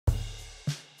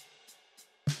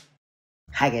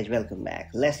Hi guys, welcome back.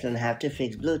 Let's learn how to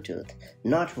fix Bluetooth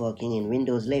not working in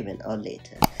Windows 11 or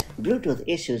later. Bluetooth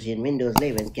issues in Windows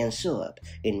 11 can show up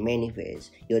in many ways.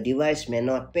 Your device may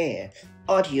not pair,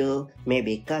 audio may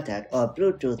be cut out, or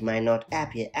Bluetooth might not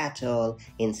appear at all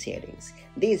in settings.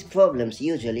 These problems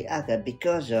usually occur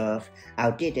because of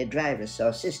outdated drivers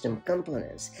or system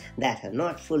components that are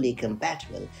not fully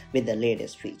compatible with the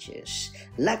latest features.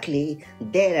 Luckily,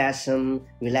 there are some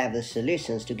reliable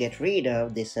solutions to get rid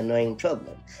of this annoying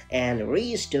problem and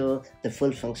restore the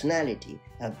full functionality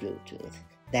of Bluetooth.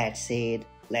 That said,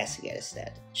 let's get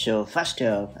started. So first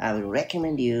off, I will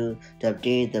recommend you to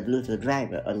update the Bluetooth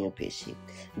driver on your PC.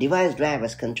 Device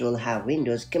drivers control how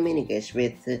Windows communicates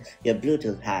with your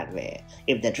Bluetooth hardware.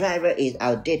 If the driver is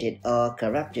outdated or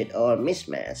corrupted or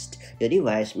mismatched, your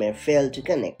device may fail to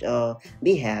connect or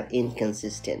behave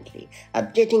inconsistently.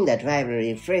 Updating the driver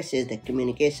refreshes the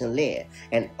communication layer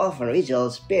and often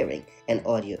resolves pairing and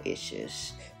audio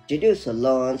issues. To do so,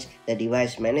 launch the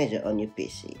device manager on your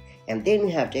PC, and then you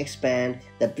have to expand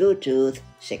the Bluetooth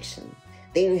section.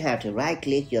 Then you have to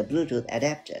right-click your Bluetooth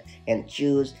adapter and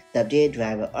choose the update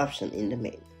driver option in the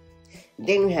menu.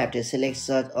 Then you have to select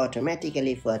search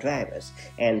automatically for drivers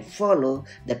and follow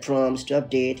the prompts to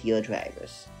update your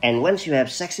drivers. And once you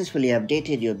have successfully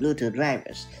updated your Bluetooth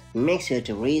drivers, make sure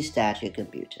to restart your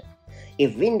computer.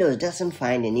 If Windows doesn't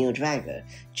find a new driver,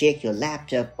 check your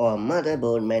laptop or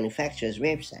motherboard manufacturer's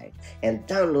website and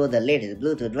download the latest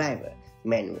Bluetooth driver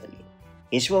manually.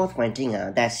 It's worth pointing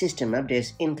out that system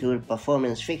updates include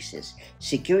performance fixes,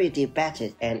 security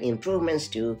patches, and improvements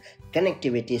to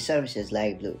connectivity services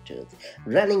like Bluetooth.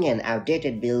 Running an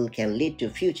outdated build can lead to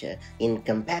future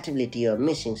incompatibility or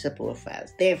missing support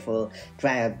files. Therefore,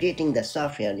 try updating the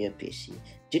software on your PC.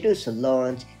 To do so,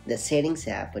 launch the Settings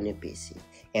app on your PC,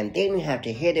 and then you have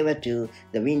to head over to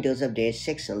the Windows Update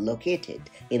section located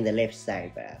in the left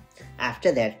sidebar.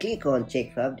 After that, click on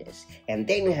Check for Updates, and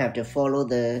then you have to follow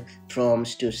the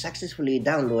prompts to successfully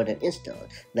download and install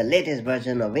the latest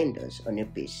version of Windows on your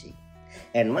PC.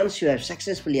 And once you have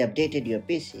successfully updated your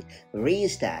PC,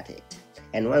 restart it.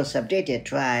 And once updated,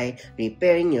 try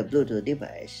repairing your Bluetooth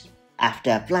device.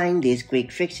 After applying these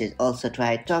quick fixes, also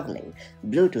try toggling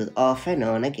Bluetooth off and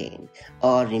on again,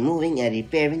 or removing and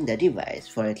repairing the device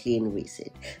for a clean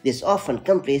reset. This often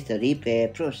completes the repair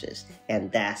process,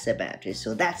 and that's about it.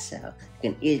 So that's how you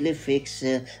can easily fix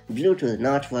Bluetooth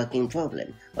not working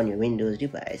problem on your Windows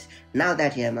device. Now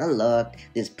that you have unlocked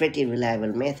these pretty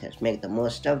reliable methods, make the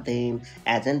most of them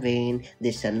as and when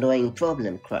this annoying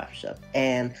problem crops up,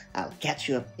 and I'll catch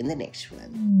you up in the next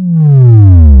one.